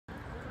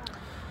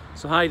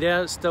So hi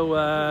there,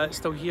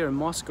 still here in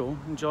Moscow,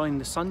 enjoying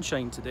the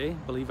sunshine today,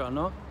 believe it or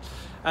not.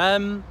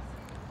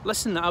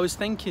 Listen, I was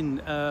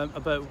thinking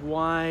about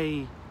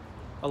why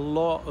a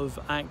lot of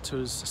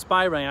actors,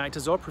 aspiring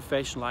actors or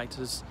professional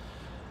actors,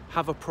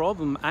 have a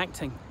problem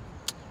acting.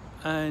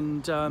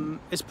 And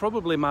it's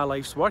probably my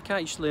life's work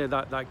actually,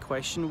 that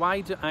question.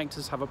 Why do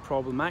actors have a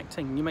problem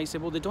acting? You might say,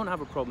 well, they don't have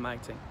a problem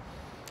acting.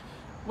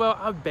 Well,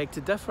 I beg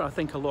to differ. I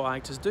think a lot of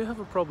actors do have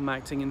a problem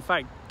acting. In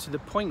fact, to the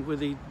point where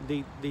they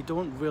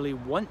don't really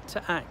want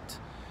to act.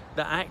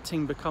 The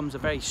acting becomes a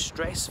very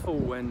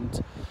stressful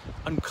and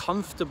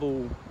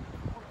uncomfortable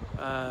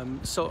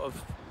sort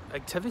of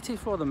activity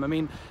for them. I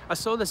mean, I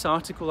saw this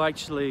article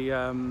actually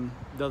the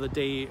other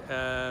day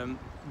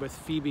with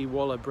Phoebe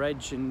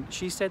Waller-Bridge, and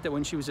she said that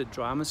when she was at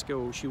drama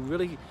school, she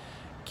really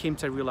came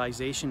to a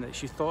realization that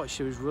she thought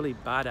she was really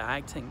bad at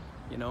acting.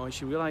 You know,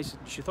 she realized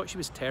she thought she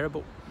was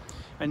terrible.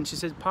 And she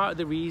said part of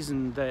the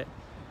reason that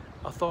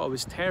I thought I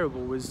was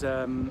terrible was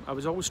I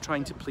was always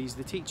trying to please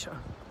the teacher.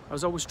 I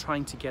was always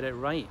trying to get it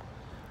right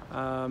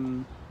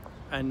and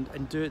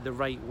do it the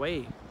right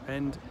way.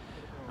 And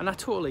I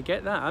totally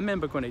get that. I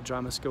remember going to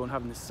drama school and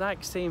having the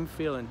exact same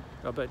feeling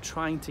about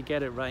trying to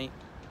get it right.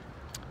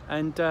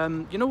 And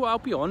you know what, I'll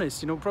be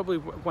honest, you know, probably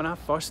when I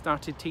first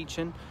started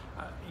teaching,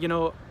 you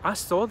know, I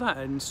saw that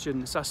in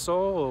students. I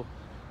saw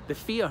the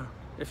fear,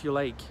 if you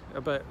like,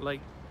 about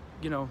like,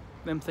 you know,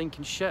 them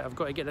thinking, shit, I've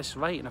got to get this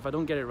right, and if I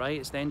don't get it right,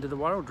 it's the end of the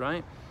world,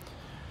 right?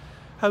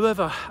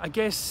 However, I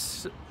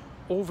guess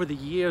over the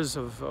years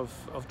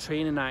of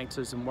training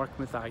actors and working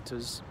with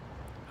actors,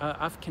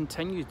 I've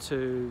continued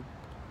to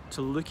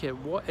look at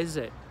what is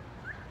it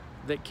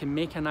that can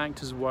make an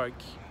actor's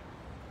work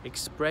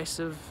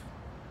expressive,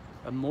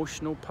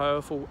 emotional,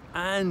 powerful,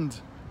 and,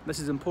 this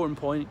is an important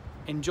point,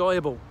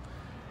 enjoyable.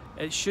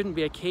 It shouldn't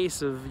be a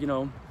case of, you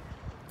know,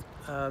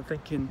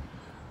 thinking,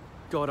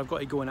 God, I've got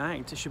to go and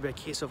act. It should be a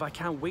case of, I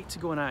can't wait to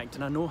go and act,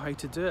 and I know how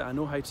to do it, I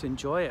know how to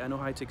enjoy it, I know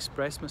how to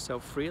express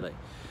myself freely.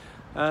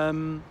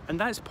 And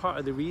that's part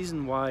of the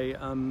reason why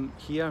I'm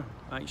here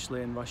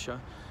actually in Russia,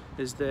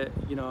 is that,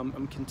 you know,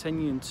 I'm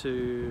continuing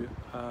to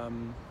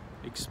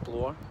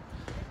explore.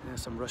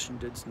 There's some Russian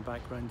dudes in the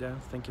background there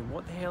thinking,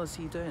 what the hell is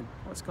he doing?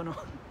 What's going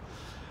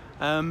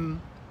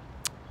on?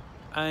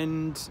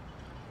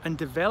 And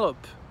develop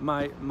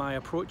my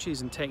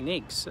approaches and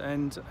techniques,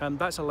 and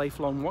that's a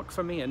lifelong work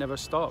for me. It never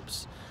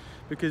stops,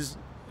 because,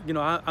 you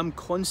know, I'm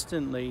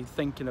constantly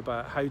thinking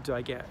about how do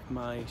I get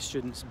my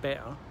students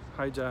better,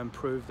 how do I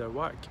improve their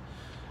work,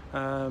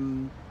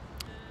 and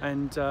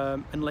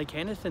like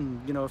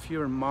anything, you know, if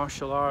you're in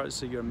martial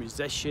arts or you're a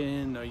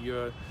musician or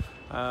you're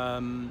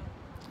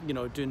you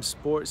know, doing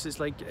sports, it's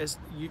like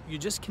you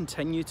just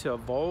continue to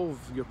evolve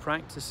your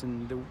practice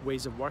and the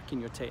ways of working,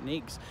 your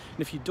techniques.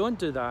 And if you don't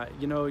do that,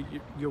 you know,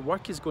 your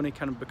work is going to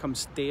kind of become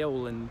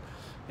stale and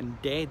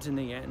dead in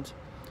the end.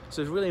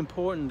 So it's really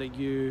important that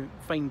you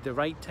find the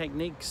right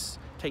techniques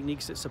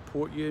that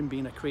support you in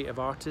being a creative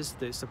artist,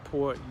 that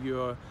support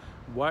your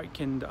work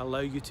and allow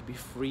you to be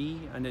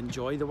free and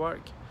enjoy the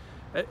work.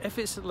 If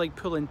it's like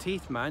pulling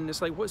teeth, man,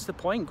 it's like, what's the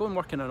point? Go and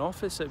work in an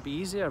office, it'd be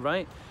easier,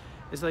 right?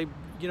 It's like,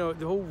 you know,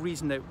 the whole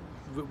reason that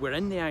we're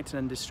in the acting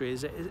industry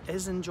is it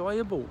is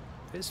enjoyable,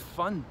 it's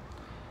fun,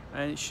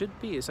 and it should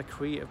be. It's a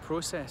creative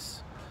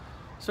process.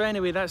 So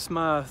anyway, that's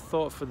my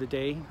thought for the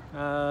day.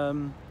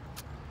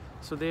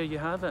 So there you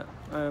have it.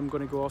 I'm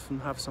going to go off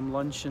and have some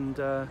lunch and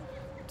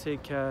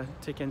take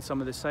in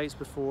some of the sites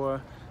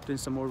before doing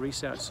some more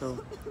research.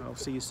 So I'll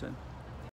see you soon.